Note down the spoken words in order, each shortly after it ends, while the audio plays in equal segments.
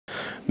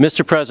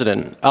Mr.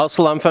 President, Al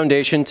Salam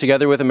Foundation,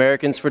 together with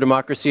Americans for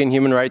Democracy and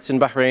Human Rights in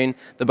Bahrain,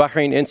 the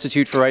Bahrain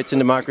Institute for Rights and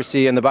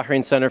Democracy, and the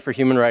Bahrain Center for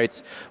Human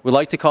Rights, would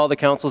like to call the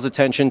Council's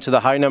attention to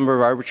the high number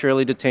of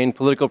arbitrarily detained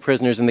political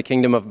prisoners in the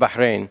Kingdom of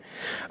Bahrain.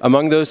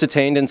 Among those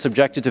detained and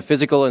subjected to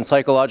physical and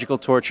psychological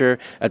torture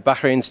at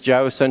Bahrain's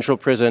Jauz Central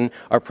Prison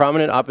are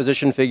prominent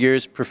opposition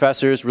figures,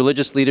 professors,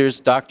 religious leaders,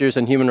 doctors,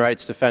 and human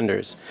rights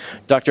defenders.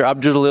 Dr.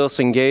 Abduljalil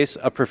Singais,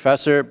 a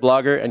professor,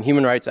 blogger, and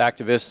human rights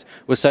activist,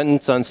 was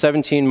sentenced on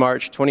 17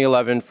 March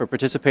 2011 for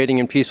participating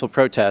in peaceful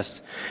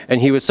protests,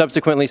 and he was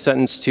subsequently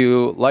sentenced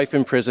to life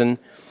in prison.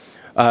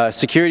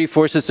 Security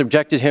forces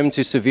subjected him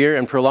to severe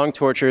and prolonged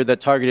torture that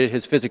targeted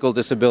his physical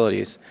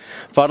disabilities.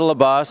 Fadl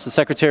Abbas, the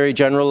Secretary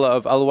General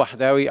of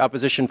Al-Wahdawi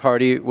Opposition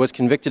Party, was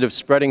convicted of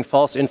spreading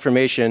false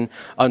information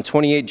on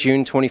 28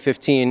 June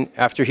 2015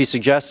 after he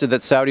suggested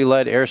that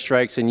Saudi-led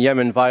airstrikes in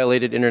Yemen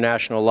violated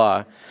international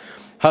law.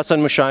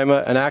 Hassan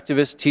Mushaima, an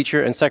activist,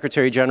 teacher, and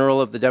Secretary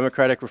General of the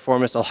Democratic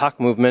Reformist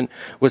Al-Haq movement,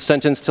 was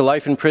sentenced to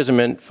life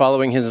imprisonment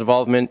following his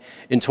involvement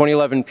in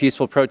 2011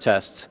 peaceful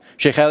protests.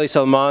 Sheikh Ali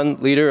Salman,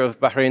 leader of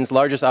Bahrain's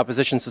largest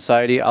opposition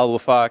society,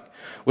 Al-Wafaq,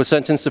 was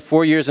sentenced to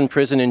 4 years in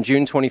prison in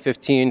June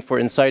 2015 for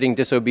inciting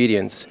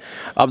disobedience.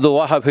 Abdul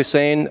Wahab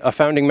Hussein, a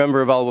founding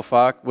member of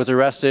Al-Wafaq, was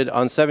arrested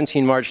on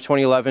 17 March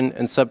 2011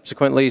 and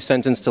subsequently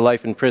sentenced to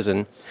life in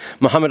prison.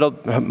 Muhammad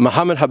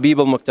Habib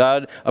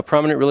al-Muqdad, a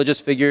prominent religious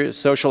figure,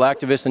 social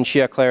activist, and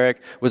Shia cleric,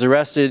 was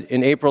arrested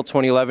in April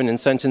 2011 and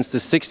sentenced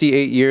to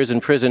 68 years in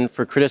prison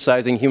for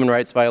criticizing human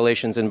rights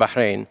violations in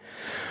Bahrain.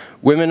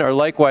 Women are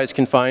likewise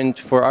confined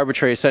for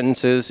arbitrary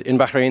sentences in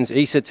Bahrain's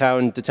Isa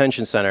Town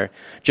Detention Center.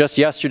 Just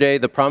yesterday,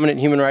 the prominent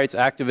human rights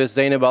activist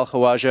Zainab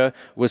al-Khawaja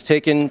was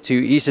taken to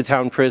Isa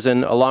Town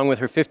Prison along with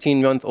her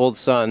 15-month-old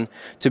son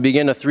to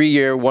begin a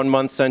 3-year,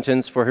 1-month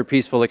sentence for her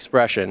peaceful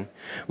expression.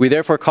 We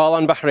therefore call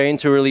on Bahrain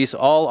to release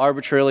all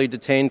arbitrarily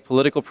detained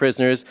political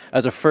prisoners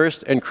as a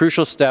first and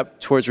crucial step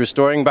towards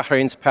restoring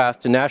Bahrain's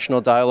path to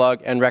national dialogue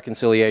and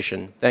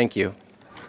reconciliation. Thank you.